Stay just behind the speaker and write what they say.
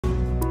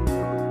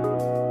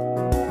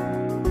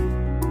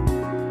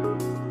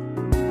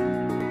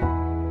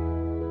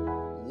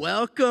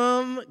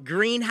Welcome,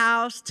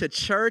 Greenhouse, to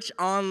Church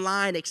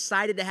Online.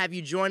 Excited to have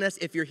you join us.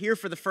 If you're here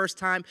for the first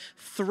time,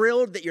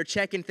 thrilled that you're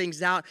checking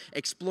things out,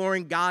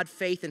 exploring God,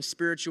 faith, and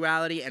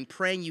spirituality, and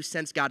praying you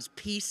sense God's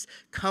peace,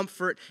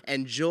 comfort,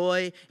 and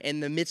joy in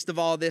the midst of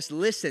all this.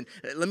 Listen,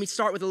 let me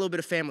start with a little bit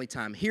of family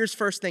time. Here's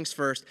first things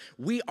first.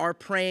 We are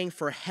praying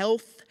for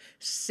health,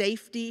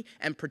 safety,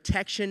 and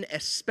protection,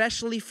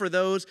 especially for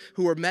those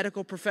who are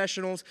medical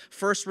professionals,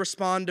 first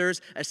responders,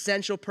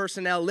 essential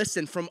personnel.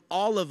 Listen, from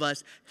all of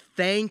us,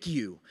 thank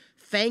you.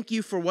 Thank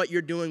you for what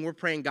you're doing. We're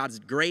praying God's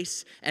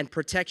grace and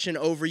protection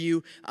over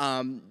you,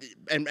 and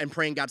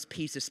praying God's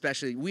peace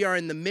especially. We are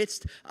in the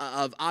midst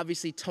of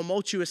obviously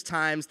tumultuous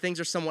times.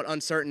 Things are somewhat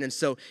uncertain, and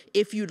so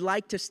if you'd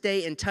like to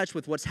stay in touch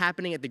with what's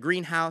happening at the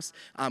Greenhouse,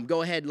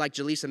 go ahead, like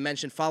Jaleesa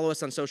mentioned, follow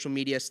us on social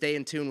media, stay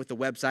in tune with the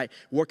website.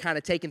 We're kind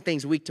of taking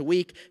things week to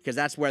week because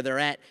that's where they're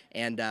at,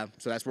 and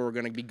so that's where we're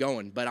going to be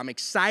going. But I'm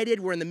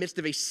excited. We're in the midst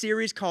of a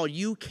series called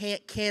You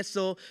Can't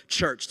Cancel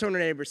Church. Turn to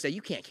your neighbor and say,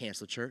 you can't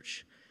cancel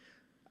church.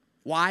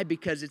 Why?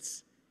 Because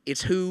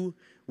it's who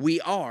we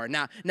are.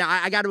 Now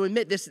I got to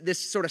admit, this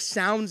sort of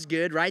sounds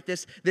good, right?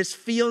 This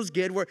feels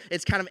good, where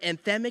it's kind of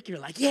anthemic. You're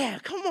like, yeah,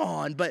 come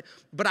on. But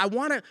I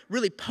want to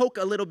really poke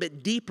a little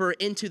bit deeper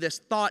into this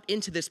thought,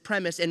 into this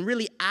premise, and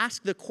really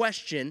ask the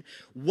question,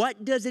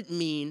 what does it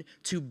mean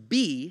to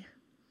be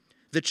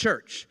the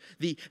church,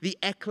 the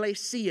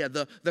ecclesia,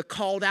 the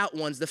called out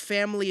ones, the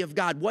family of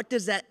God? What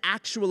does that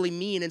actually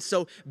mean? And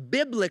so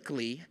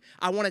biblically,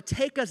 I want to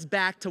take us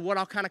back to what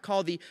I'll kind of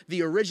call the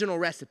original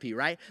recipe,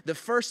 right? The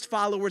first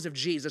followers of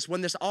Jesus.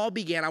 When this all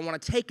began, I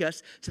want to take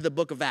us to the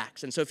book of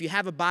Acts. And so if you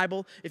have a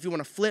Bible, if you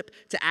want to flip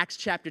to Acts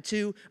chapter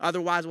 2,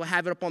 otherwise we'll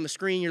have it up on the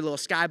screen, your little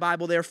sky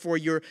Bible there for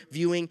your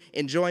viewing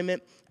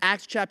enjoyment.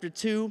 Acts chapter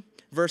 2,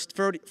 verse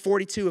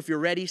 42, if you're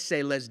ready,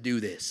 say, let's do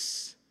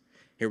this.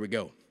 Here we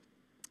go.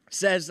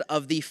 Says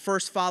of the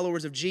first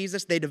followers of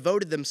Jesus, they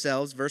devoted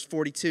themselves, verse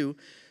 42,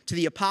 to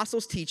the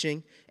apostles'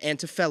 teaching and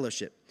to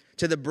fellowship,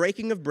 to the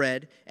breaking of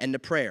bread and to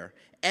prayer.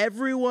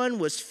 Everyone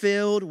was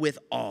filled with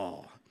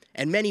awe,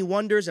 and many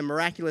wonders and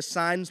miraculous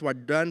signs were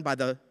done by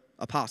the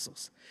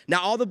apostles. Now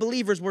all the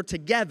believers were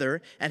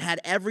together and had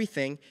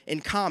everything in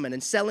common,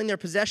 and selling their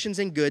possessions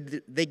and goods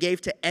they gave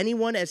to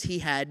anyone as he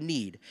had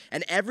need.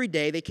 And every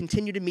day they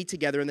continued to meet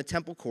together in the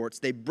temple courts.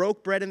 They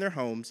broke bread in their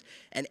homes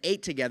and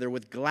ate together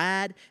with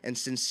glad and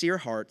sincere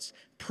hearts,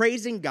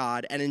 praising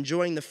God and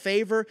enjoying the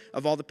favor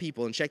of all the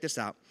people. And check this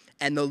out.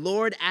 And the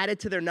Lord added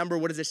to their number,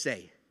 what does it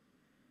say?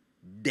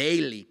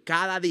 Daily,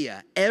 cada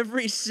día,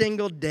 every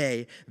single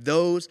day,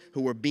 those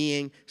who were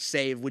being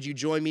saved. Would you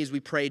join me as we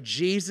pray?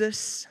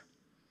 Jesus,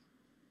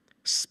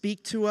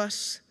 speak to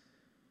us,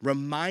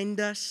 remind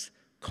us,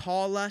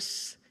 call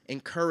us,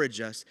 encourage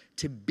us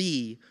to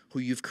be who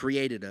you've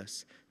created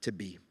us to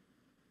be.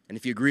 And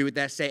if you agree with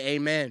that, say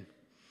amen.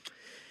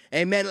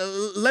 Amen.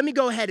 Let me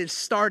go ahead and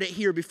start it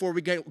here before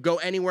we go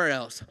anywhere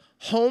else.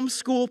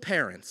 Homeschool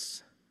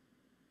parents.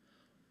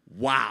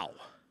 Wow.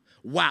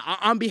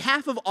 On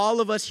behalf of all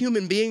of us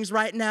human beings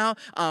right now,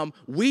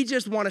 we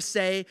just want to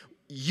say,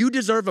 you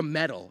deserve a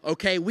medal,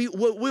 okay?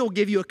 We'll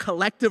give you a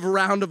collective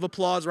round of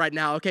applause right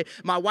now, okay?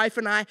 My wife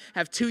and I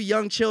have 2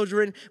 young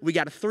children. We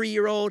got a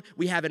 3-year-old.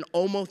 We have an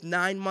almost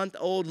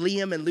 9-month-old,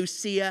 Liam and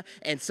Lucia.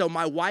 And so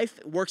my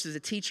wife works as a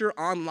teacher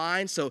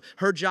online, so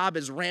her job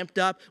is ramped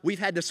up. We've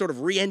had to sort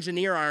of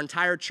re-engineer our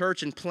entire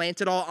church and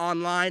plant it all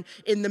online.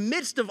 In the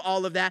midst of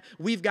all of that,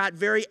 we've got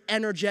very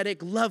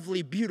energetic,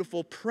 lovely,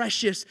 beautiful,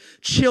 precious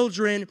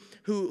children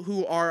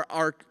who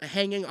are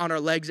hanging on our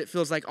legs, it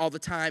feels like, all the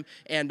time.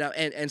 And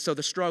so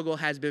the struggle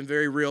has been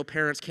very real.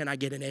 Parents, can I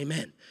get an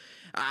amen?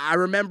 I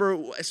remember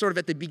sort of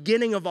at the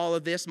beginning of all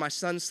of this, my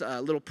son's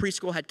little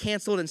preschool had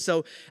canceled, and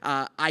so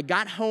I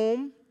got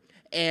home,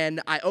 and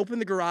I opened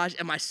the garage,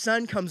 and my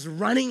son comes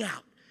running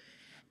out,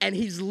 and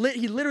he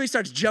literally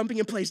starts jumping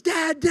in place.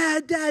 Dad,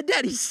 Dad, Dad,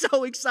 Dad. He's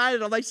so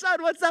excited. I'm like,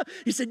 son, what's up?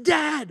 He said,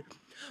 Dad,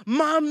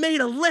 Mom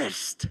made a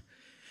list,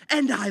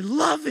 and I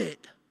love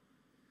it.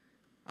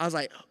 I was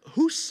like,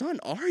 whose son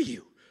are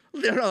you?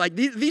 Like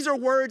these are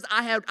words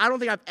I don't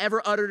think I've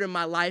ever uttered in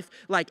my life,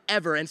 like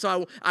ever. And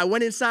so I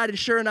went inside, and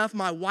sure enough,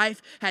 my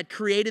wife had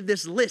created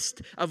this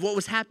list of what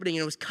was happening,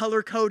 and it was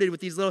color coded with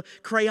these little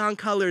crayon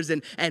colors,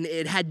 and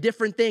it had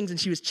different things, and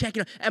she was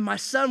checking, and my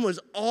son was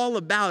all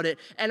about it.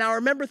 And I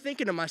remember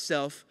thinking to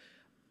myself,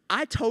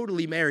 I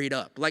totally married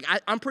up. Like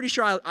I'm pretty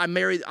sure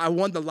I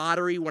won the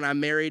lottery when I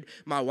married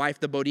my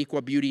wife, the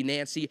Boricua beauty,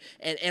 Nancy.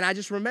 And I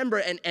just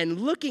remember and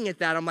looking at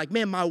that, I'm like,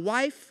 man, my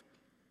wife.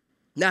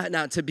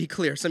 Now, to be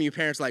clear, some of you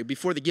parents like,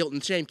 before the guilt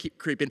and shame keep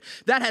creeping,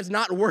 that has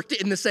not worked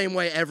in the same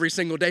way every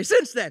single day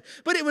since then.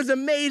 But it was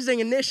amazing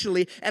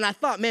initially, and I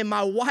thought, man,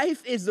 my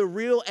wife is the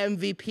real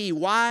MVP.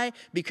 Why?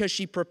 Because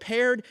she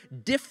prepared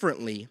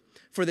differently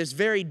for this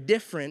very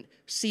different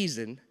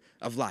season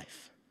of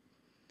life.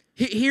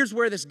 Here's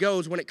where this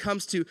goes when it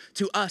comes to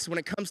us, when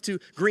it comes to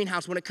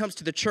Greenhouse, when it comes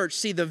to the church.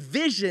 See, the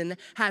vision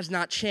has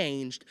not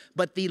changed,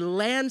 but the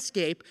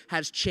landscape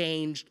has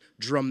changed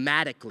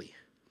dramatically.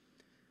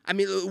 I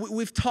mean,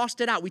 we've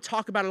tossed it out. We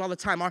talk about it all the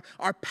time.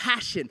 Our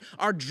passion,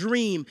 our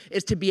dream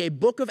is to be a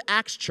Book of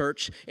Acts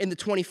church in the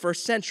 21st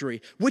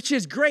century, which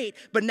is great,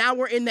 but now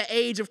we're in the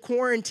age of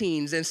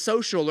quarantines and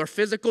social or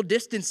physical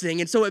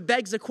distancing, and so it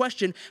begs the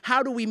question,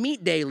 how do we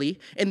meet daily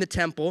in the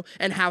temple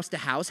and house to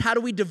house? How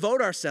do we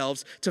devote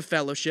ourselves to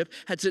fellowship,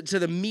 to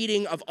the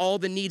meeting of all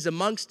the needs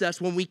amongst us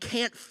when we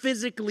can't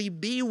physically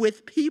be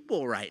with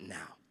people right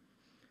now?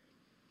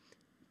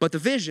 But the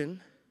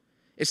vision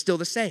is still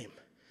the same.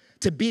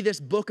 To be this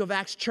Book of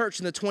Acts church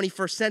in the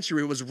 21st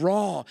century. It was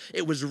raw,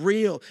 it was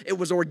real, it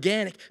was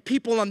organic.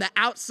 People on the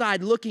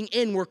outside looking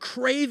in were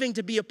craving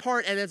to be a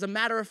part, and as a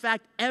matter of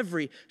fact,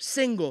 every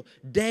single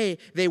day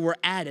they were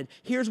added.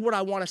 Here's what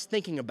I want us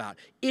thinking about.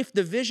 If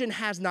the vision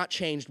has not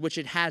changed, which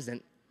it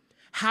hasn't,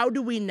 how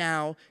do we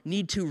now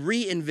need to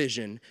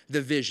re-envision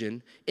the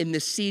vision in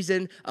this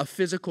season of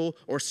physical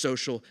or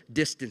social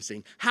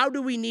distancing? How do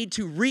we need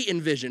to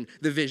re-envision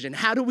the vision?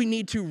 How do we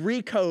need to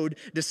recode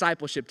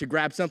discipleship, to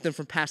grab something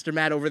from Pastor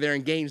Matt over there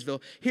in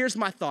Gainesville? Here's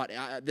my thought.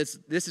 This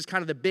is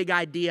kind of the big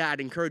idea. I'd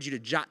encourage you to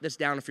jot this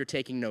down if you're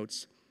taking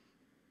notes.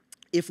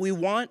 If we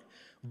want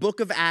Book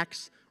of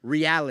Acts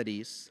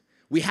realities,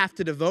 we have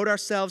to devote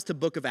ourselves to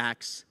Book of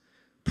Acts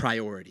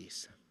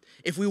priorities.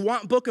 If we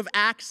want Book of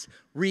Acts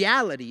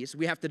realities,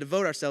 we have to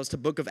devote ourselves to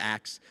Book of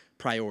Acts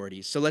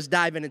priorities. So let's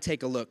dive in and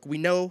take a look. We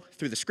know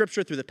through the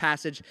scripture, through the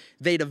passage,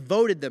 they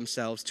devoted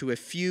themselves to a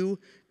few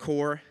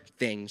core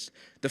things.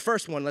 The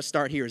first one, let's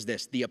start here, is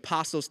this: the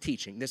apostles'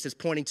 teaching. This is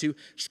pointing to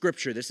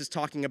scripture. This is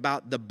talking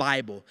about the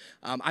Bible.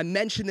 I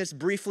mentioned this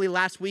briefly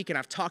last week, and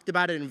I've talked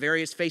about it in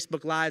various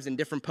Facebook Lives and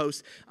different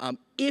posts.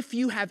 If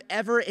you have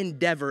ever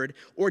endeavored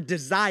or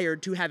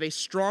desired to have a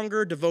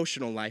stronger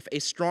devotional life, a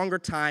stronger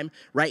time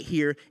right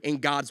here in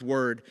God's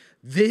Word,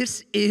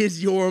 this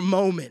is your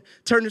moment.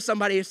 Turn to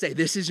somebody and say,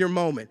 this is your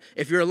moment.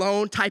 If you're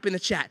alone, type in the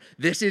chat,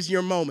 this is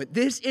your moment.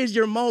 This is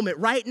your moment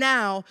right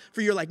now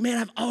for you're like, man,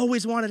 I've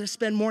always wanted to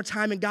spend more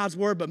time in God's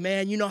Word, but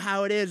man, you know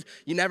how it is.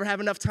 You never have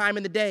enough time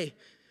in the day.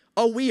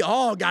 Oh, we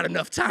all got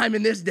enough time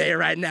in this day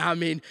right now. I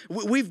mean,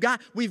 we've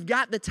got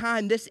the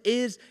time. This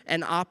is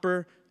an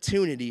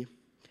opportunity,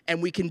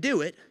 and we can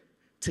do it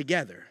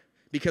together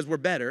because we're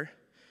better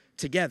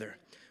together.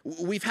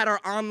 We've had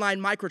our online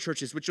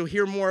microchurches, which you'll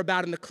hear more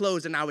about in the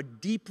close, and I would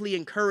deeply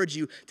encourage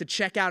you to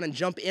check out and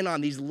jump in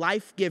on these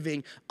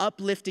life-giving,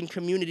 uplifting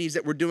communities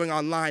that we're doing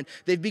online.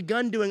 They've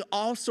begun doing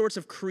all sorts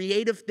of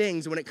creative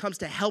things when it comes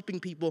to helping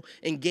people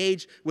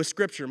engage with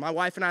Scripture. My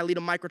wife and I lead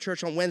a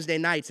microchurch on Wednesday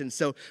nights, and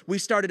so we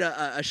started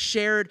a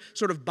shared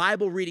sort of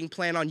Bible reading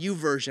plan on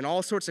YouVersion,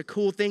 all sorts of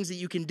cool things that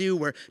you can do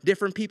where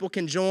different people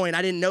can join.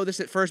 I didn't know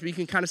this at first, but you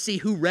can kind of see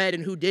who read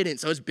and who didn't,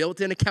 so it's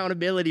built-in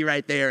accountability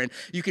right there, and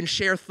you can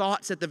share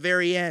thoughts at the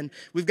very end.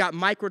 We've got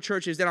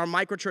microchurches. In our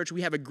microchurch,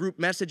 we have a group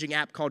messaging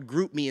app called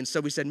GroupMe. And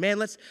so we said, man,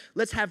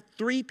 let's have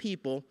 3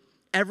 people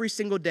every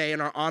single day in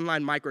our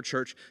online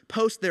microchurch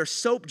post their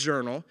SOAP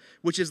journal,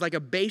 which is like a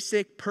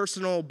basic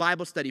personal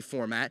Bible study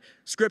format: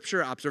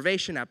 scripture,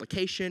 observation,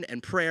 application,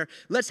 and prayer.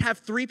 Let's have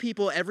 3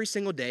 people every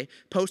single day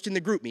posting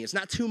the GroupMe. It's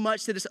not too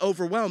much that it's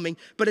overwhelming,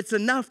 but it's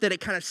enough that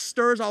it kind of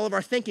stirs all of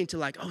our thinking to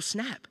like, oh,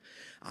 snap.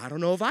 I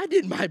don't know if I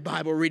did my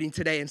Bible reading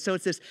today. And so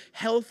it's this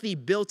healthy,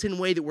 built-in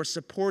way that we're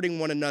supporting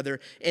one another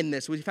in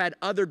this. We've had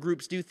other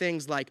groups do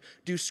things like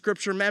do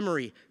scripture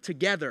memory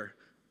together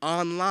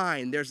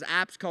online. There's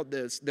apps called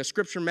the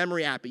Scripture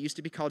Memory app. It used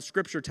to be called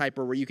Scripture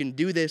Typer, where you can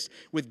do this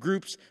with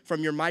groups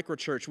from your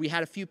microchurch. We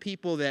had a few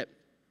people that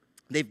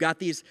they've got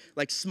these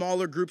like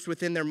smaller groups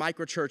within their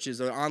microchurches,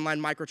 an online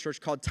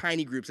microchurch called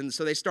Tiny Groups. And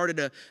so they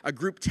started a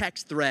group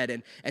text thread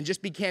and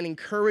just began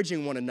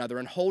encouraging one another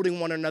and holding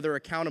one another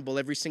accountable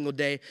every single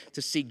day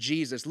to seek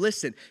Jesus.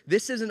 Listen,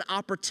 this is an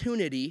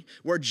opportunity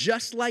where,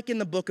 just like in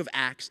the book of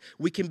Acts,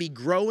 we can be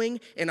growing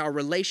in our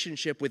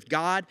relationship with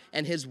God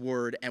and His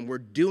Word, and we're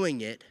doing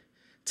it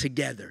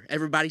together.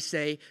 Everybody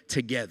say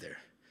together.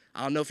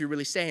 I don't know if you're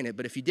really saying it,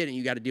 but if you didn't,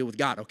 you got to deal with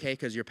God, okay?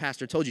 Because your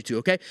pastor told you to,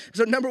 okay?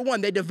 So number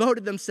 1, they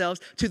devoted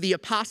themselves to the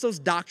apostles'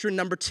 doctrine.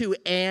 Number 2,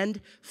 and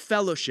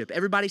fellowship.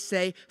 Everybody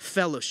say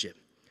fellowship.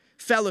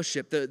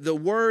 Fellowship. The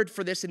word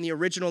for this in the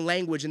original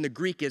language in the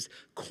Greek is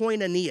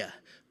koinonia.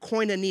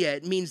 Koinonia.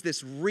 It means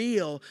this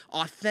real,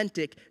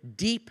 authentic,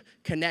 deep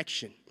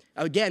connection.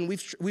 Again,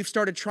 we've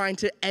started trying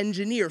to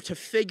engineer, to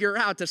figure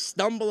out, to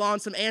stumble on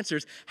some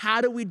answers.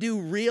 How do we do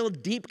real,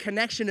 deep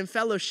connection and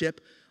fellowship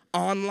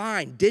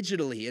online,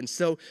 digitally? And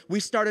so we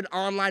started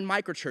online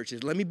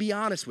microchurches. Let me be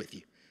honest with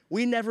you.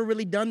 We never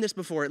really done this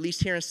before, at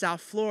least here in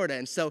South Florida.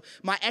 And so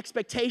my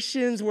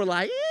expectations were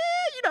like,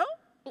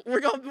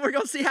 we're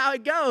gonna see how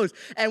it goes.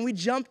 And we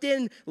jumped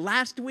in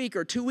last week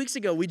or 2 weeks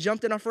ago. We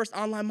jumped in our first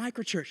online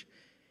microchurch.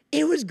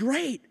 It was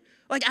great.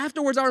 Like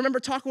afterwards, I remember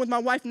talking with my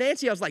wife,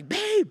 Nancy. I was like,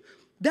 babe,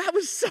 that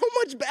was so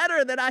much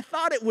better than I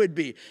thought it would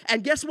be.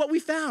 And guess what we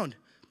found?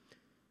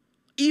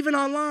 Even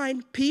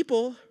online,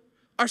 people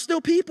are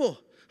still people.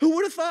 Who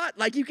would have thought?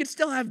 Like, you could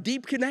still have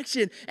deep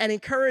connection and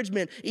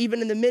encouragement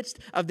even in the midst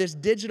of this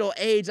digital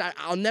age.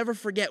 I'll never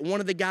forget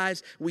one of the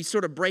guys, we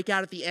sort of break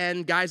out at the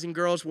end, guys and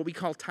girls, what we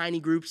call tiny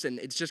groups, and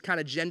it's just kind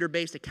of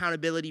gender-based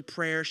accountability,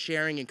 prayer,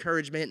 sharing,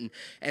 encouragement,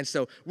 and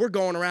so we're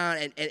going around,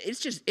 and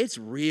it's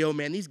real,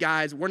 man. These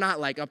guys, we're not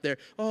like up there,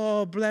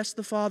 oh, bless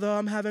the Father,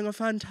 I'm having a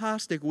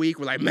fantastic week.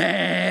 We're like,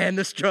 man,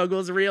 the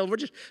struggle's real. We're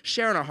just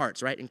sharing our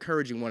hearts, right?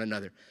 Encouraging one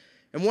another.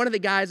 And one of the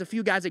guys, a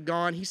few guys had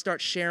gone, he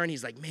starts sharing.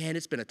 He's like, man,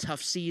 it's been a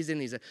tough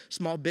season. He's a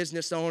small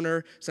business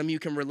owner. Some of you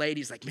can relate.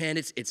 He's like, man,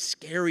 it's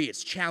scary.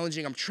 It's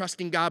challenging. I'm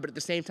trusting God. But at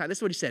the same time, this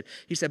is what he said.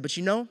 He said, but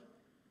you know,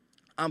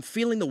 I'm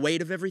feeling the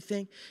weight of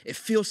everything. It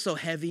feels so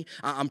heavy.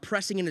 I'm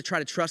pressing in to try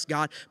to trust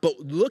God. But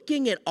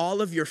looking at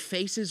all of your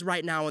faces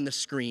right now on the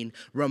screen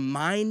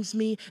reminds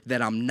me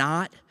that I'm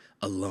not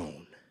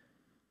alone.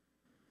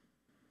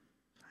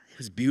 It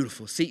was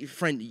beautiful. See,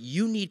 friend,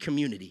 you need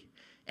community.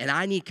 And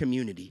I need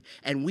community,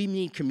 and we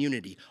need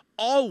community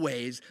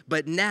always,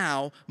 but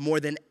now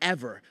more than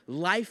ever,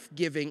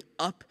 life-giving,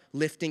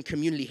 uplifting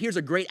community. Here's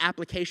a great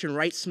application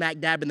right smack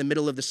dab in the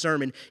middle of the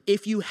sermon.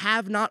 If you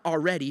have not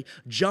already,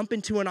 jump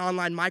into an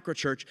online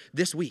microchurch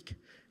this week.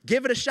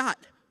 Give it a shot.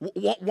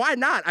 Why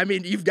not? I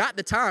mean, you've got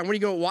the time. When are you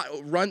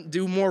going to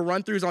do more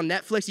run-throughs on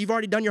Netflix? You've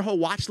already done your whole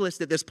watch list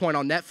at this point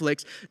on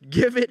Netflix.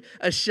 Give it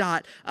a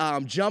shot.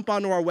 Jump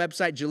onto our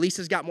website.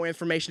 Jaleesa's got more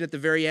information at the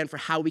very end for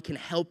how we can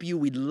help you.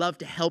 We'd love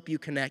to help you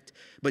connect,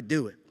 but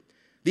do it.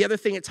 The other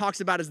thing it talks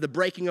about is the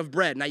breaking of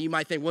bread. Now, you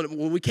might think, well,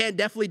 we can't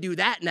definitely do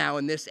that now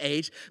in this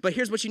age, but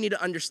here's what you need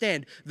to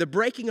understand. The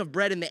breaking of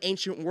bread in the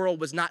ancient world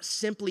was not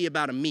simply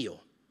about a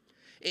meal.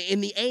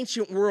 In the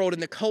ancient world, in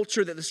the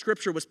culture that the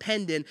scripture was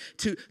penned in,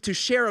 to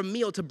share a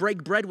meal, to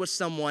break bread with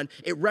someone,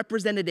 it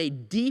represented a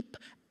deep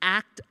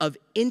act of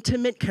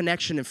intimate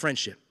connection and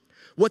friendship.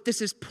 What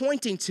this is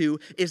pointing to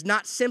is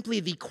not simply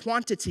the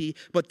quantity,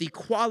 but the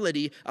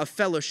quality of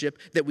fellowship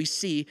that we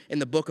see in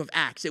the book of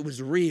Acts. It was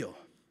real.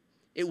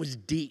 It was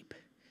deep.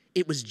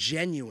 It was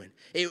genuine.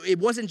 It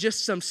wasn't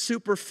just some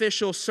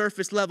superficial,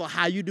 surface level,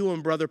 how you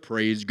doing, brother?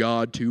 Praise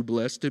God, too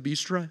blessed to be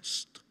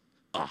stressed.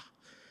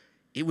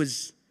 It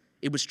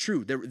was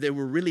true. They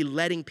were really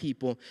letting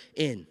people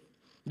in.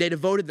 They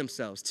devoted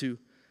themselves to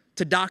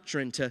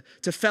doctrine,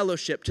 to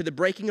fellowship, to the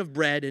breaking of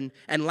bread,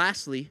 and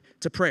lastly,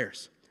 to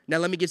prayers. Now,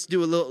 let me just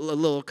do a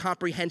little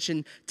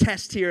comprehension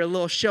test here, a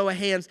little show of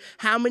hands.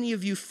 How many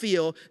of you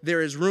feel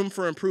there is room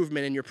for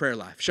improvement in your prayer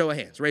life? Show of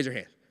hands. Raise your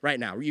hand right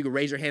now. You can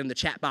raise your hand in the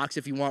chat box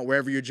if you want,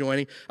 wherever you're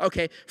joining.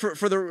 Okay,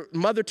 for the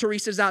Mother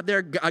Teresa's out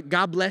there,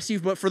 God bless you.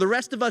 But for the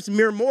rest of us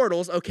mere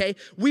mortals, okay,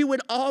 we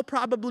would all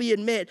probably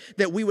admit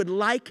that we would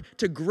like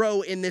to grow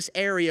in this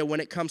area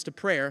when it comes to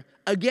prayer.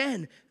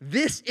 Again,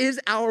 this is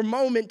our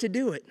moment to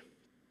do it.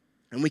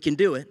 And we can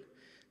do it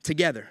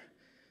together.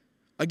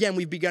 Again,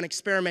 we've begun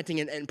experimenting,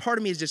 and part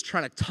of me is just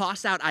trying to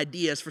toss out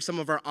ideas for some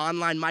of our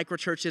online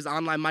microchurches,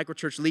 online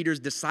microchurch leaders,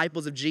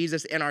 disciples of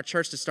Jesus in our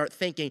church to start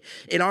thinking.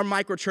 In our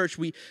microchurch,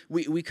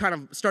 we kind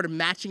of started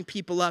matching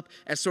people up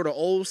as sort of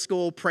old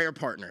school prayer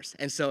partners.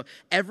 And so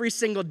every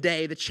single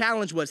day, the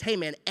challenge was, hey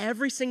man,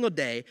 every single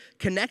day,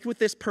 connect with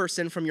this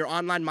person from your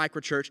online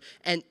microchurch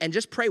and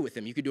just pray with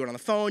them. You could do it on the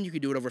phone, you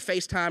could do it over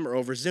FaceTime or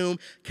over Zoom.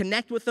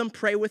 Connect with them,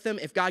 pray with them.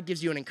 If God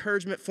gives you an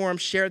encouragement for them,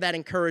 share that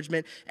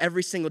encouragement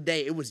every single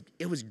day. It was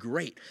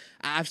great.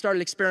 I've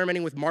started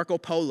experimenting with Marco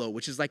Polo,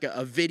 which is like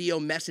a video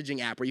messaging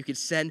app where you can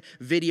send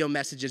video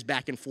messages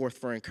back and forth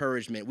for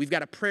encouragement. We've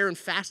got a prayer and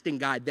fasting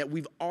guide that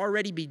we've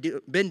already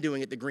been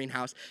doing at the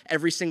Greenhouse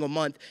every single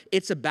month.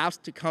 It's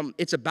about to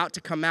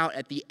come out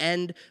at the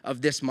end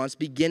of this month,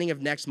 beginning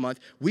of next month.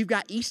 We've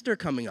got Easter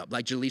coming up,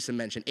 like Jaleesa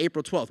mentioned,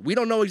 April 12th. We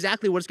don't know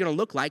exactly what it's going to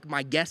look like.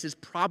 My guess is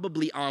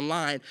probably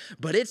online,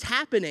 but it's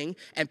happening,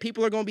 and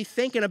people are going to be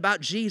thinking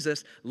about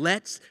Jesus.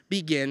 Let's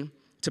begin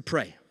to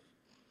pray.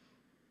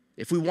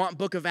 If we want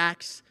Book of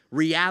Acts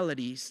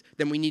realities,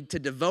 then we need to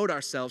devote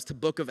ourselves to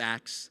Book of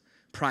Acts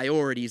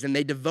priorities. And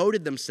they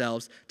devoted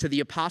themselves to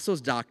the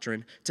apostles'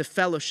 doctrine, to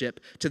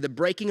fellowship, to the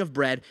breaking of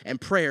bread and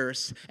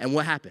prayers. And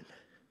what happened?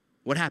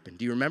 What happened?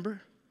 Do you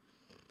remember?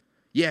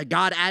 Yeah,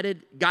 God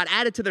added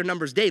to their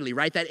numbers daily,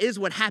 right? That is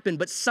what happened,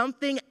 but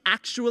something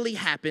actually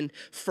happened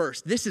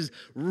first. This is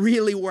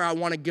really where I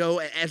want to go.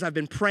 As I've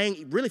been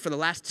praying, really for the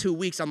last 2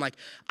 weeks, I'm like,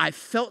 I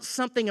felt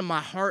something in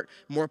my heart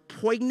more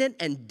poignant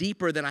and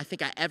deeper than I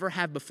think I ever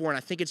have before, and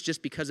I think it's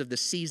just because of the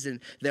season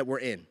that we're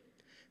in.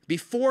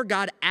 Before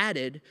God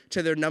added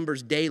to their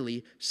numbers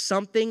daily,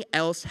 something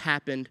else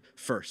happened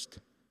first.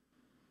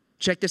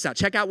 Check this out.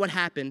 Check out what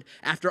happened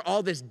after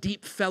all this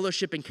deep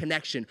fellowship and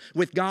connection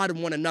with God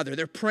and one another.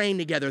 They're praying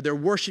together. They're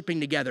worshiping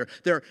together.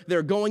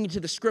 They're going into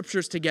the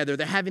scriptures together.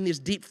 They're having this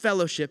deep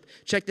fellowship.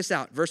 Check this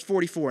out. Verse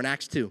 44 in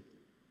Acts 2.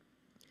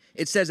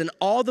 It says, and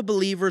all the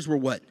believers were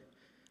what?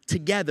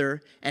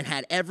 Together and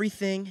had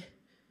everything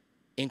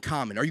in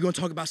common. Are you going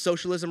to talk about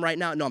socialism right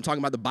now? No, I'm talking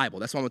about the Bible.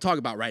 That's what I'm going to talk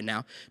about right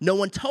now. No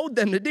one told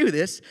them to do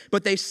this,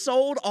 but they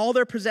sold all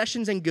their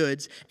possessions and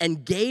goods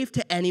and gave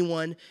to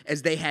anyone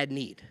as they had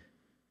need.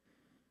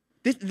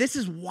 This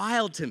is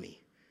wild to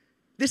me.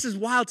 This is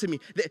wild to me.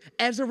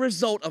 As a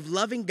result of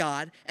loving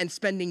God and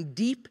spending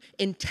deep,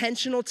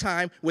 intentional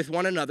time with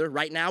one another,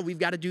 right now we've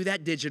got to do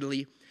that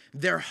digitally,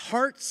 their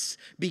hearts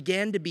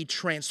began to be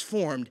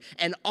transformed.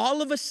 And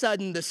all of a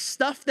sudden, the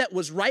stuff that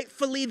was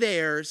rightfully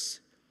theirs,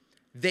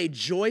 they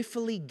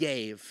joyfully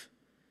gave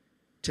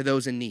to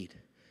those in need.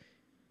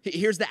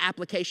 Here's the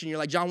application. You're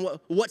like, John,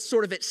 what's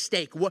sort of at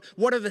stake?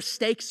 What are the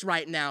stakes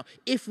right now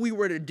if we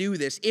were to do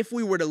this, if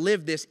we were to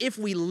live this, if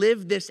we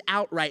live this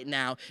out right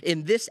now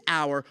in this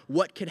hour,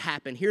 what could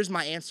happen? Here's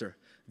my answer.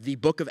 The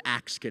book of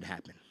Acts could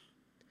happen.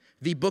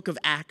 The book of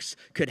Acts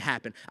could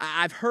happen.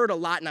 I've heard a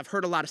lot, and I've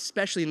heard a lot,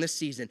 especially in this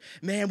season.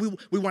 Man,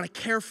 we want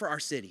to care for our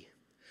city.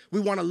 We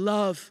want to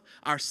love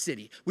our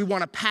city. We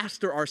want to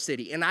pastor our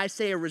city. And I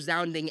say a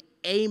resounding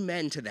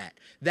amen to that.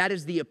 That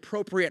is the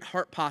appropriate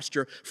heart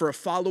posture for a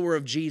follower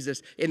of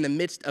Jesus in the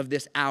midst of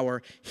this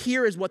hour.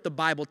 Here is what the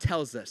Bible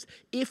tells us.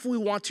 If we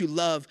want to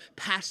love,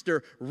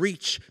 pastor,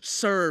 reach,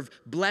 serve,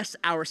 bless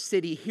our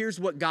city, here's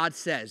what God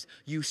says.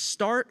 You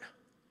start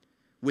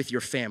with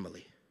your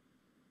family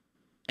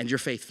and your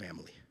faith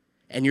family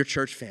and your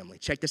church family.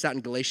 Check this out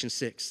in Galatians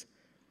 6.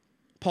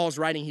 Paul's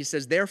writing, he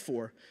says,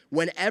 therefore,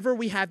 whenever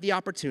we have the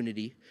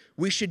opportunity,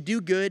 we should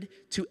do good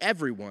to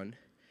everyone,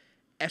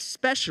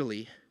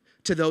 especially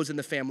to those in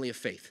the family of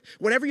faith.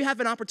 Whenever you have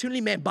an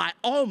opportunity, man, by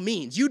all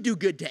means, you do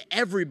good to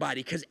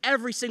everybody because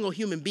every single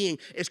human being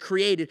is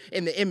created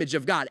in the image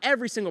of God.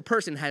 Every single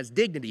person has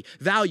dignity,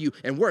 value,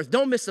 and worth.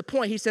 Don't miss the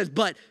point. He says,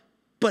 but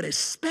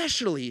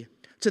especially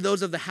to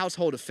those of the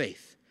household of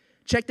faith.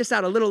 Check this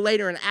out. A little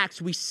later in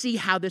Acts, we see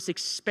how this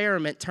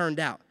experiment turned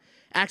out.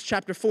 Acts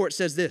chapter 4, it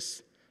says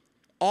this.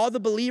 All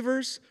the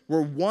believers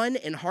were one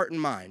in heart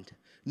and mind.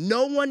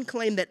 No one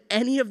claimed that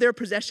any of their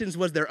possessions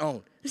was their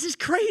own. This is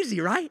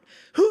crazy, right?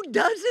 Who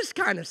does this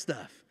kind of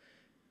stuff?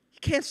 You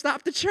can't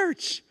stop the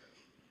church.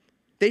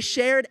 They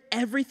shared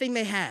everything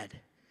they had.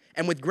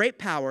 And with great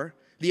power,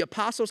 the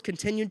apostles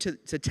continued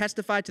to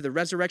testify to the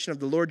resurrection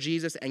of the Lord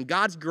Jesus, and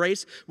God's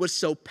grace was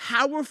so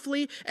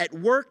powerfully at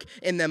work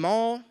in them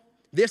all.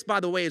 This, by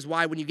the way, is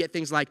why when you get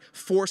things like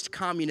forced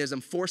communism,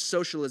 forced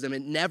socialism,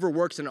 it never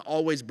works and it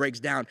always breaks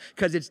down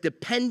because it's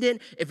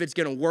dependent if it's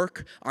going to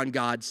work on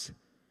God's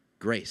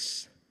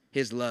grace,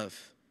 his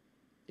love.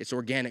 It's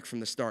organic from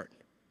the start,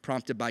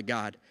 prompted by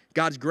God.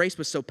 God's grace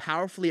was so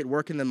powerfully at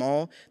work in them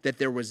all that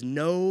there was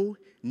no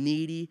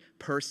needy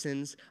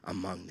persons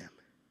among them.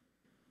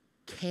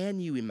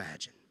 Can you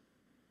imagine?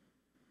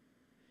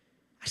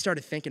 I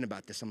started thinking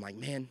about this. I'm like,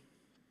 man,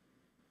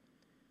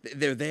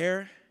 they're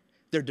there.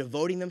 They're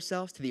devoting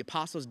themselves to the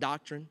apostles'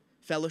 doctrine,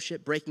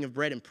 fellowship, breaking of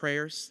bread, and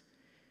prayers.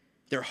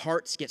 Their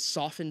hearts get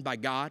softened by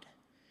God.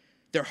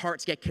 Their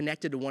hearts get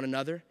connected to one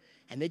another,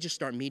 and they just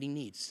start meeting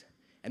needs.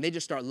 And they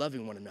just start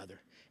loving one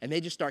another. And they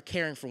just start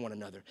caring for one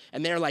another.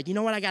 And they're like, you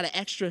know what, I got an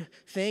extra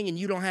thing, and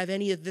you don't have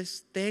any of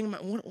this thing.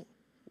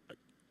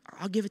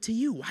 I'll give it to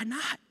you. Why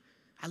not?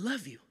 I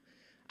love you.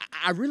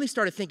 I really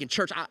started thinking,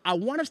 church, I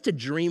want us to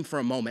dream for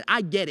a moment.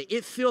 I get it.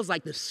 It feels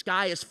like the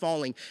sky is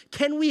falling.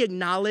 Can we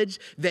acknowledge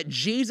that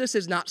Jesus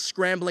is not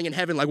scrambling in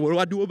heaven like, what do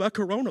I do about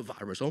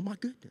coronavirus? Oh, my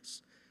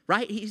goodness.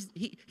 Right?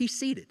 He's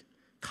seated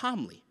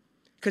calmly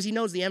because he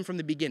knows the end from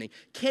the beginning.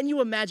 Can you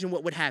imagine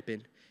what would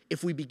happen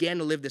if we began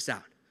to live this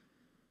out?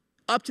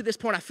 Up to this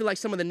point, I feel like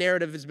some of the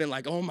narrative has been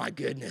like, oh my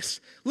goodness,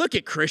 look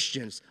at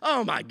Christians.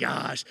 Oh my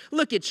gosh,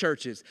 look at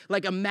churches.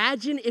 Like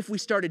imagine if we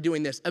started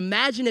doing this.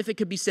 Imagine if it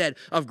could be said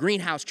of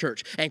Greenhouse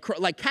Church and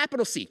like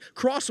capital C,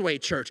 Crossway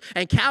Church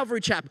and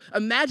Calvary Chapel.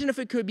 Imagine if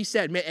it could be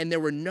said, man, and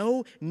there were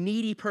no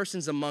needy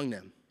persons among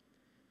them.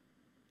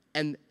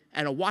 And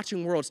a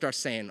watching world starts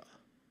saying,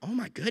 oh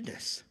my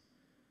goodness,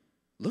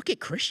 look at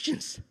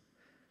Christians.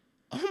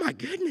 Oh my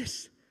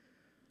goodness,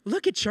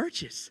 look at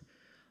churches.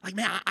 Like,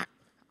 man,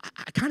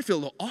 I kind of feel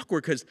a little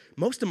awkward because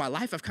most of my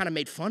life I've kind of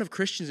made fun of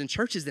Christians and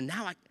churches, and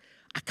now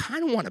I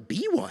kind of want to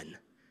be one.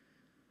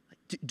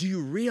 Do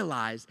you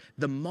realize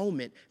the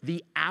moment,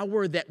 the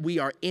hour that we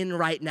are in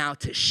right now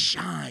to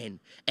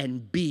shine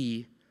and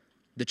be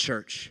the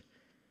church?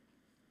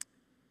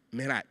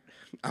 Man,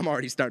 I'm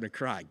already starting to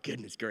cry.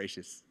 Goodness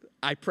gracious.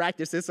 I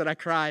practiced this and I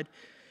cried.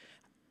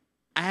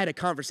 I had a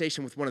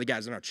conversation with one of the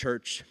guys in our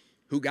church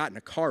who got in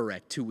a car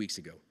wreck 2 weeks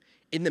ago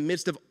in the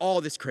midst of all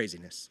this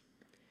craziness.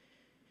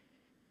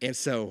 And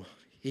so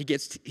he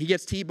gets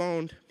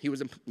T-boned. He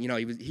was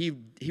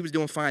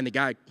doing fine. The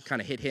guy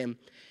kind of hit him.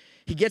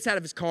 He gets out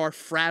of his car,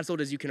 frazzled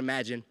as you can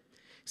imagine.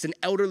 It's an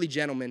elderly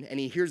gentleman, and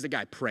he hears the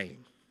guy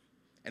praying.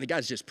 And the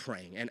guy's just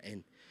praying.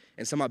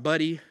 And so my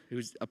buddy,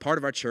 who's a part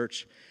of our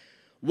church,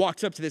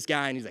 walks up to this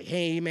guy, and he's like,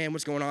 hey, man,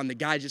 what's going on? The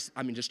guy just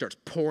starts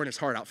pouring his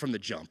heart out from the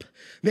jump.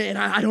 Man,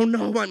 I don't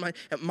know.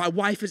 My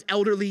wife is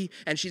elderly,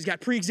 and she's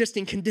got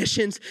pre-existing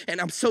conditions, and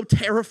I'm so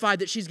terrified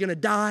that she's going to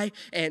die.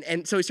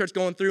 And so he starts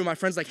going through. My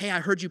friend's like, hey, I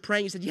heard you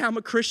praying. He said, yeah, I'm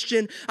a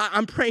Christian.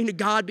 I'm praying to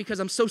God because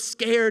I'm so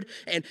scared,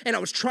 and I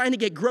was trying to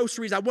get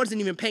groceries. I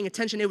wasn't even paying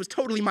attention. It was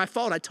totally my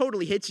fault. I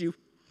totally hit you.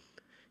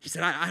 He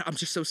said, I'm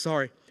just so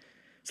sorry.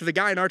 So the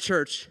guy in our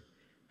church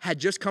had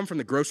just come from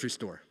the grocery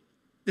store.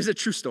 This is a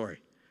true story.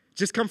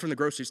 just come from the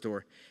grocery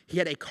store. He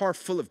had a car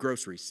full of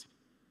groceries.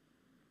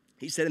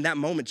 He said, in that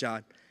moment,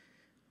 John,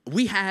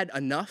 we had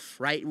enough,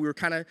 right? We were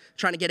kind of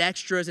trying to get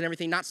extras and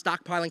everything, not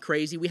stockpiling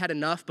crazy. We had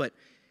enough,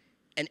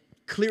 and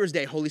clear as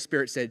day, Holy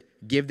Spirit said,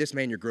 give this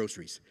man your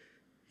groceries.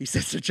 He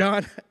said, so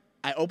John,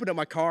 I opened up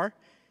my car,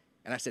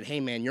 and I said, hey,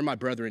 man, you're my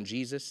brother in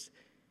Jesus.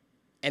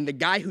 And the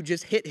guy who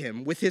just hit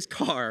him with his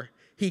car,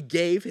 he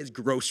gave his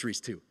groceries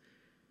to.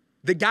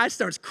 The guy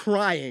starts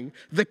crying.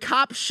 The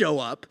cops show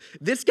up.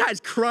 This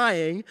guy's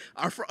crying.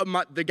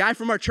 The guy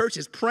from our church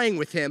is praying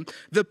with him.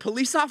 The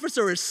police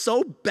officer is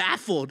so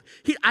baffled.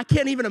 I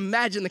can't even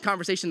imagine the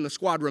conversation in the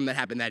squad room that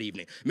happened that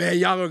evening. Man,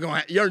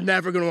 you're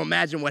never going to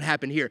imagine what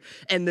happened here.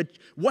 And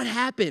what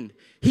happened?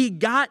 He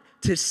got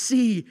to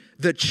see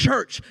the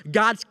church.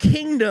 God's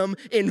kingdom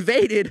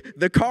invaded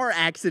the car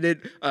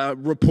accident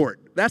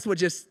report. That's what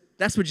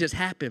just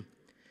happened.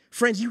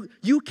 Friends,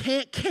 you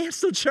can't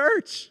cancel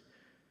church.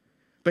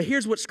 But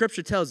here's what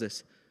Scripture tells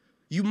us.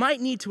 You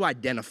might need to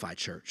identify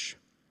church.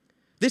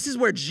 This is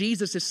where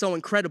Jesus is so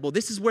incredible.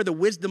 This is where the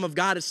wisdom of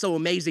God is so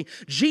amazing.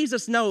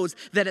 Jesus knows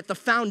that at the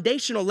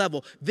foundational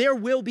level, there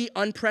will be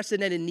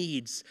unprecedented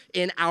needs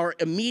in our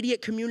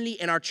immediate community,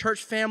 in our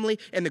church family,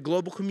 in the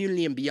global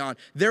community and beyond.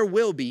 There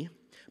will be.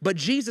 But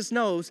Jesus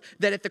knows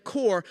that at the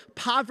core,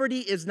 poverty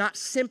is not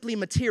simply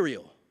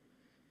material.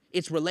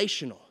 It's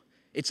relational.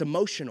 It's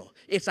emotional.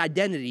 It's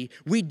identity.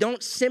 We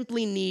don't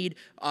simply need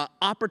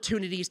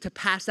opportunities to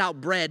pass out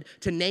bread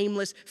to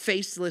nameless,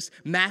 faceless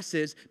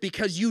masses,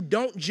 because you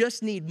don't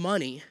just need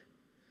money.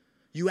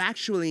 You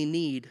actually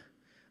need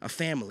a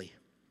family.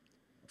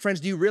 Friends,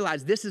 do you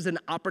realize this is an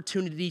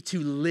opportunity to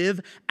live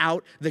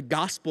out the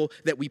gospel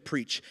that we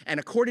preach? And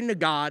according to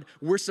God,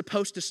 we're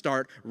supposed to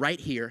start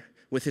right here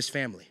with his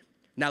family.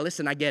 Now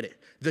listen, I get it.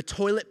 The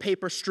toilet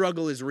paper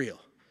struggle is real,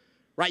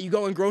 right? You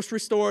go in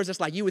grocery stores, it's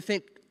like you would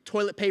think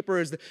toilet paper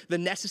is the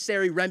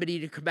necessary remedy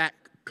to combat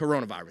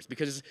coronavirus,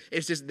 because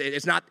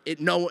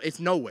it's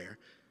nowhere.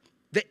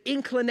 The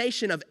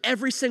inclination of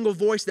every single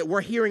voice that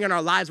we're hearing in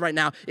our lives right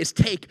now is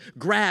take,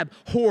 grab,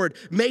 hoard,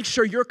 make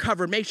sure you're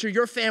covered, make sure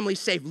your family's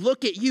safe,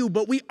 look at you.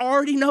 But we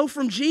already know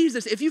from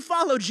Jesus, if you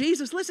follow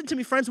Jesus, listen to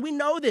me, friends, we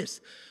know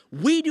this.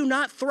 We do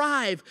not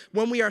thrive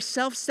when we are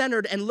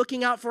self-centered and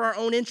looking out for our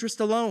own interest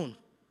alone.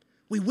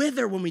 We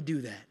wither when we do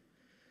that.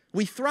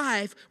 We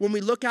thrive when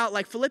we look out,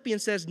 like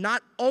Philippians says,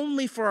 not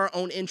only for our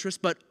own interests,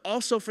 but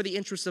also for the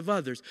interests of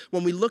others.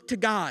 When we look to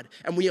God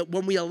and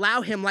when we allow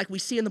him, like we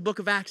see in the book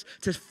of Acts,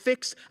 to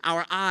fix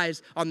our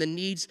eyes on the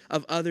needs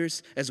of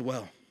others as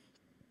well.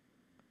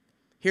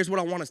 Here's what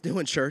I want us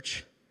doing,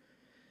 church.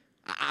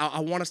 I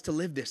want us to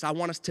live this. I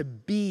want us to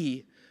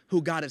be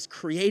who God has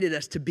created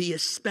us to be,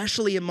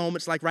 especially in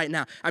moments like right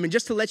now. I mean,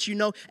 just to let you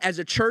know, as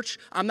a church,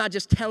 I'm not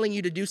just telling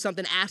you to do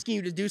something, asking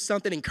you to do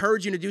something,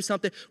 encouraging you to do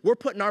something. We're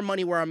putting our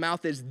money where our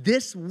mouth is.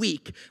 This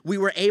week, we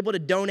were able to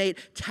donate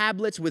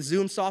tablets with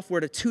Zoom software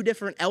to 2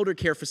 different elder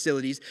care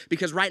facilities,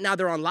 because right now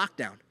they're on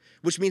lockdown,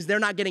 which means they're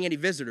not getting any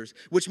visitors,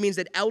 which means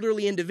that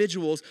elderly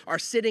individuals are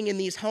sitting in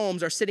these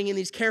homes, are sitting in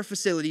these care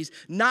facilities,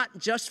 not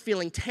just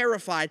feeling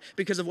terrified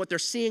because of what they're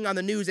seeing on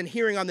the news and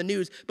hearing on the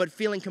news, but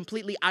feeling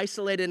completely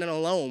isolated and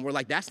alone. We're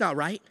like, that's not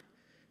right.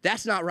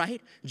 That's not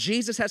right.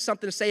 Jesus has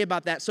something to say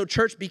about that. So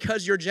church,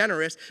 because you're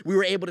generous, we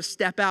were able to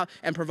step out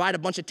and provide a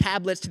bunch of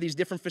tablets to these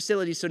different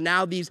facilities, so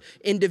now these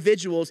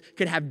individuals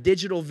can have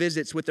digital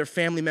visits with their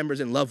family members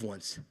and loved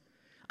ones.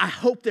 I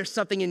hope there's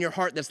something in your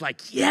heart that's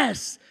like,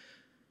 yes,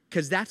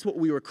 because that's what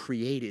we were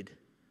created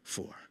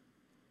for.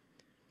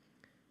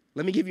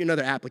 Let me give you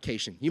another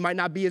application. You might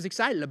not be as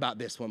excited about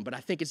this one, but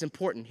I think it's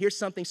important. Here's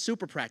something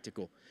super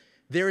practical.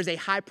 There is a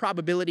high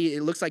probability,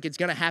 it looks like it's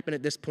going to happen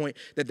at this point,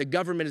 that the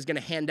government is going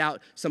to hand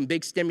out some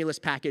big stimulus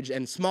package,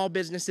 and small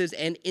businesses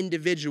and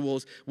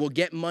individuals will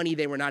get money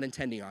they were not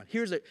intending on.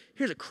 Here's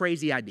a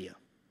crazy idea.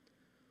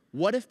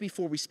 What if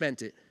before we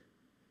spent it,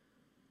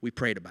 we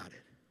prayed about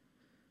it?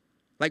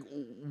 Like,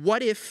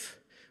 what if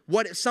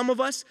some of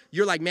us,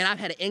 you're like, man, I've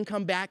had an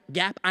income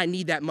gap, I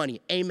need that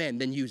money. Amen,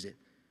 then use it.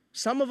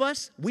 Some of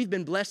us, we've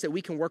been blessed that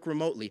we can work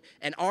remotely,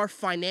 and our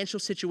financial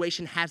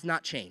situation has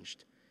not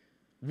changed.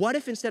 What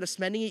if instead of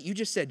spending it, you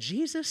just said,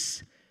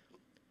 Jesus,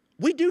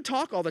 we do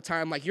talk all the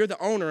time like you're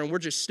the owner and we're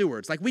just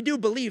stewards. Like, we do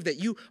believe that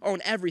you own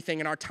everything,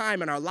 and our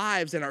time and our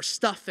lives and our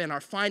stuff and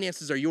our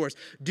finances are yours.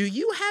 Do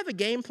you have a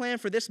game plan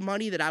for this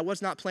money that I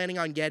was not planning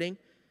on getting?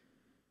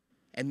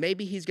 And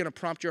maybe he's going to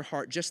prompt your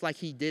heart just like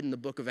he did in the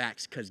book of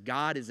Acts, because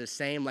God is the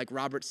same, like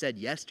Robert said,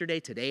 yesterday,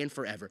 today, and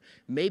forever.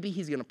 Maybe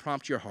he's going to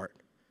prompt your heart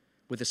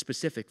with a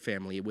specific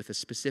family, with a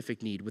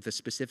specific need, with a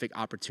specific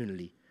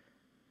opportunity.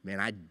 Man,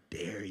 I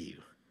dare you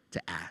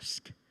to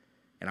ask,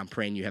 and I'm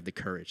praying you have the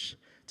courage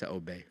to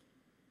obey.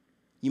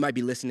 You might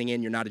be listening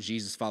in, you're not a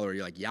Jesus follower,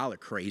 you're like, y'all are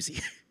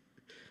crazy.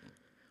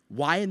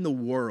 Why in the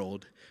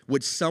world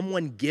would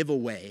someone give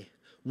away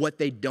what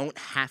they don't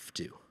have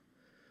to?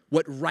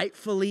 What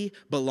rightfully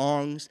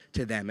belongs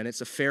to them? And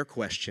it's a fair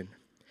question.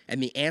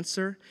 And the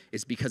answer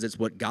is because it's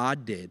what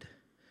God did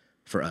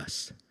for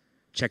us.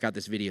 Check out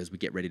this video as we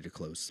get ready to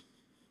close.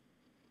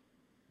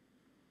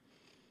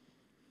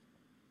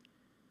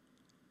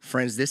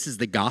 Friends, this is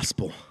the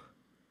gospel.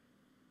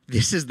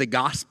 This is the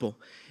gospel.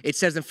 It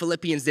says in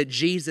Philippians that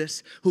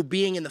Jesus, who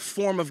being in the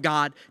form of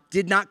God,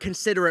 did not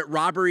consider it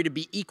robbery to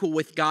be equal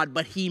with God,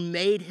 but he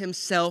made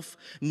himself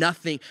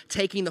nothing,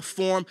 taking the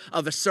form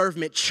of a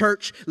servant.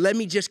 Church, let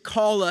me just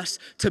call us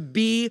to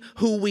be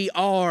who we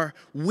are.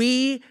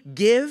 We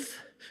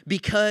give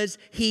because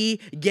he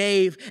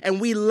gave, and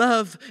we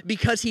love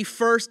because he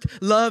first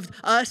loved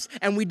us,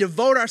 and we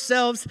devote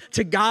ourselves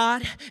to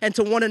God and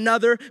to one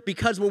another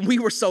because when we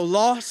were so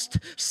lost,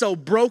 so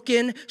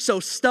broken, so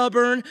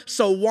stubborn,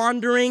 so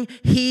wandering,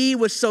 he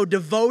was so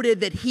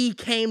devoted that he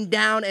came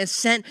down and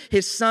sent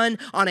his son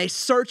on a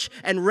search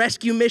and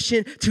rescue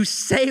mission to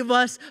save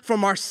us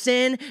from our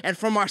sin and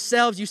from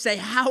ourselves. You say,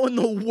 how in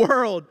the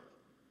world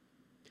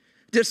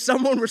does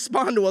someone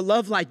respond to a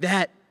love like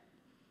that?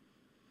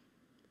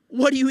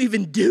 What do you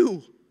even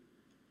do?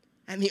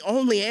 And the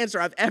only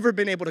answer I've ever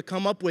been able to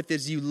come up with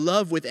is you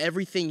love with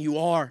everything you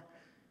are.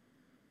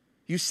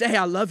 You say,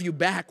 I love you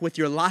back with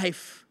your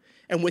life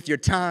and with your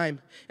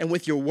time and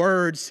with your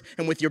words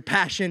and with your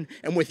passion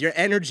and with your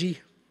energy.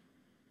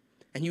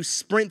 And you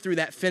sprint through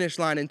that finish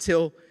line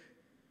until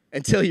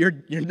your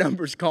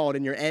number's called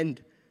and your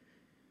end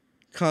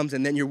comes,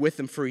 and then you're with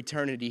him for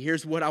eternity.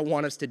 Here's what I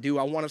want us to do.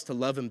 I want us to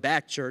love him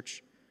back,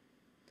 church.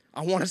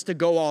 I want us to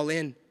go all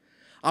in.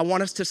 I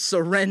want us to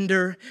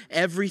surrender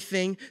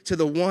everything to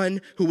the one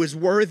who is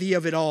worthy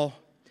of it all,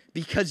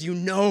 because you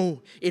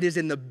know it is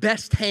in the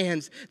best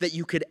hands that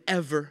you could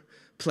ever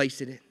place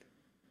it in.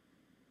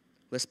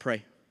 Let's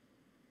pray.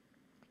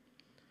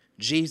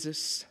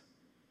 Jesus,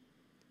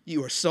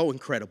 you are so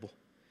incredible.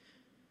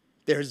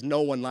 There's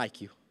no one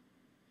like you.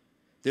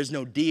 There's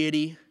no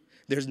deity,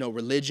 there's no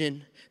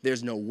religion,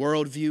 there's no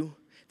worldview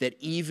that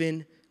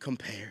even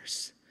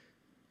compares.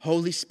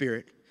 Holy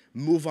Spirit,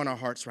 move on our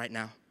hearts right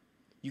now.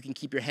 You can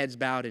keep your heads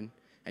bowed and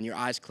your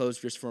eyes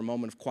closed just for a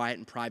moment of quiet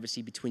and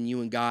privacy between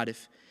you and God.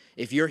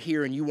 If you're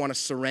here and you want to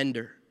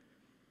surrender,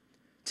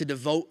 to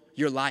devote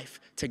your life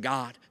to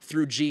God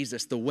through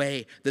Jesus, the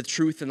way, the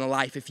truth, and the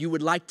life. If you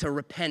would like to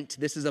repent,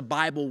 this is a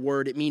Bible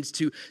word. It means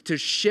to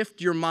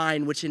shift your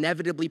mind, which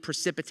inevitably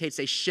precipitates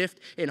a shift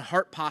in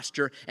heart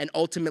posture and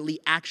ultimately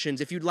actions.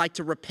 If you'd like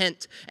to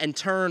repent and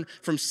turn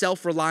from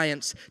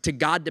self-reliance to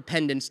God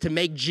dependence, to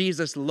make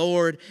Jesus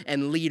Lord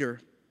and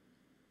leader,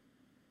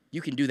 you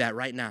can do that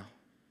right now.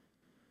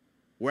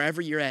 Wherever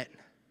you're at,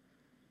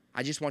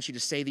 I just want you to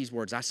say these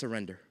words, I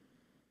surrender.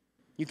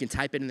 You can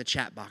type it in the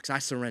chat box, I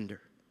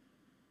surrender.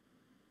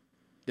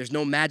 There's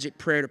no magic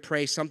prayer to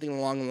pray, something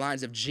along the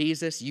lines of,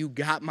 Jesus, you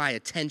got my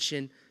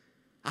attention,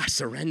 I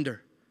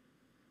surrender.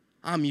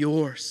 I'm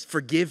yours,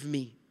 forgive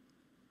me,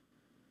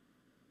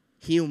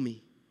 heal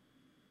me,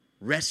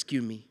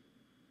 rescue me,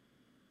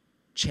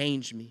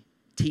 change me,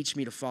 teach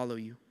me to follow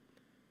you.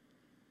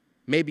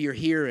 Maybe you're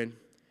here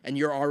and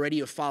you're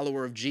already a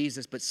follower of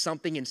Jesus, but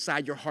something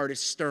inside your heart is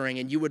stirring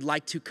and you would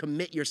like to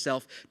commit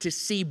yourself to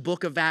see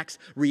Book of Acts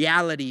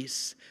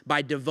realities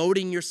by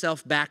devoting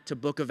yourself back to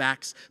Book of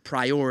Acts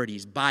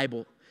priorities,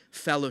 Bible,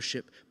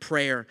 fellowship,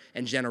 prayer,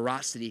 and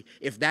generosity.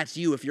 If that's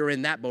you, if you're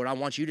in that boat, I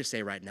want you to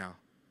say right now,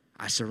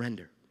 I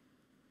surrender.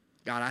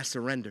 God, I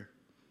surrender.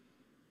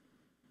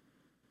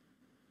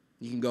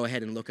 You can go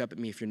ahead and look up at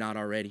me if you're not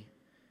already.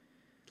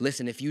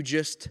 Listen, if you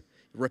just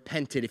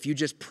repented, if you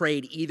just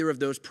prayed either of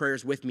those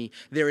prayers with me,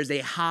 there is a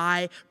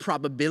high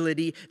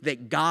probability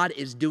that God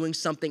is doing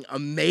something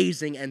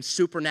amazing and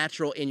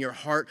supernatural in your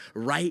heart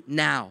right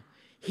now.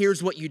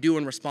 Here's what you do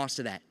in response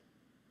to that.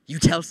 You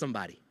tell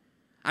somebody.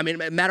 I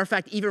mean, matter of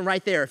fact, even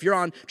right there, if you're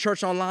on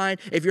church online,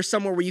 if you're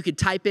somewhere where you could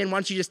type in, why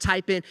don't you just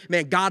type in,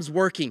 man, God's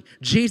working.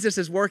 Jesus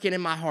is working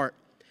in my heart.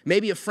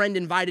 Maybe a friend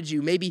invited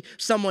you. Maybe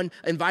someone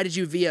invited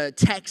you via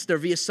text or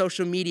via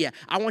social media.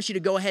 I want you to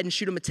go ahead and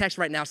shoot them a text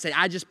right now. Say,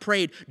 I just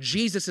prayed.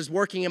 Jesus is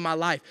working in my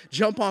life.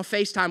 Jump on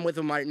FaceTime with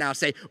them right now.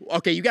 Say,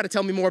 okay, you got to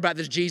tell me more about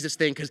this Jesus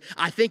thing because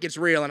I think it's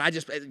real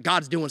and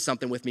God's doing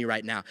something with me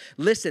right now.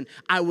 Listen,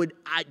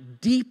 I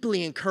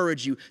deeply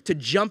encourage you to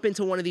jump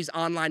into one of these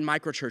online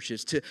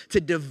microchurches, to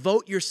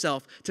devote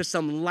yourself to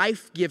some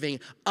life-giving,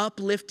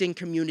 uplifting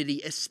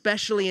community,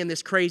 especially in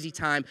this crazy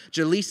time.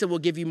 Jaleesa will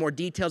give you more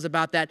details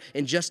about that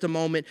in just a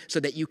moment so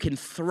that you can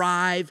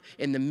thrive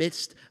in the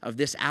midst of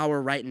this hour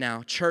right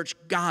now. Church,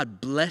 God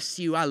bless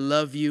you. I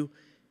love you.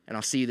 And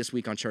I'll see you this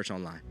week on Church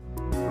Online.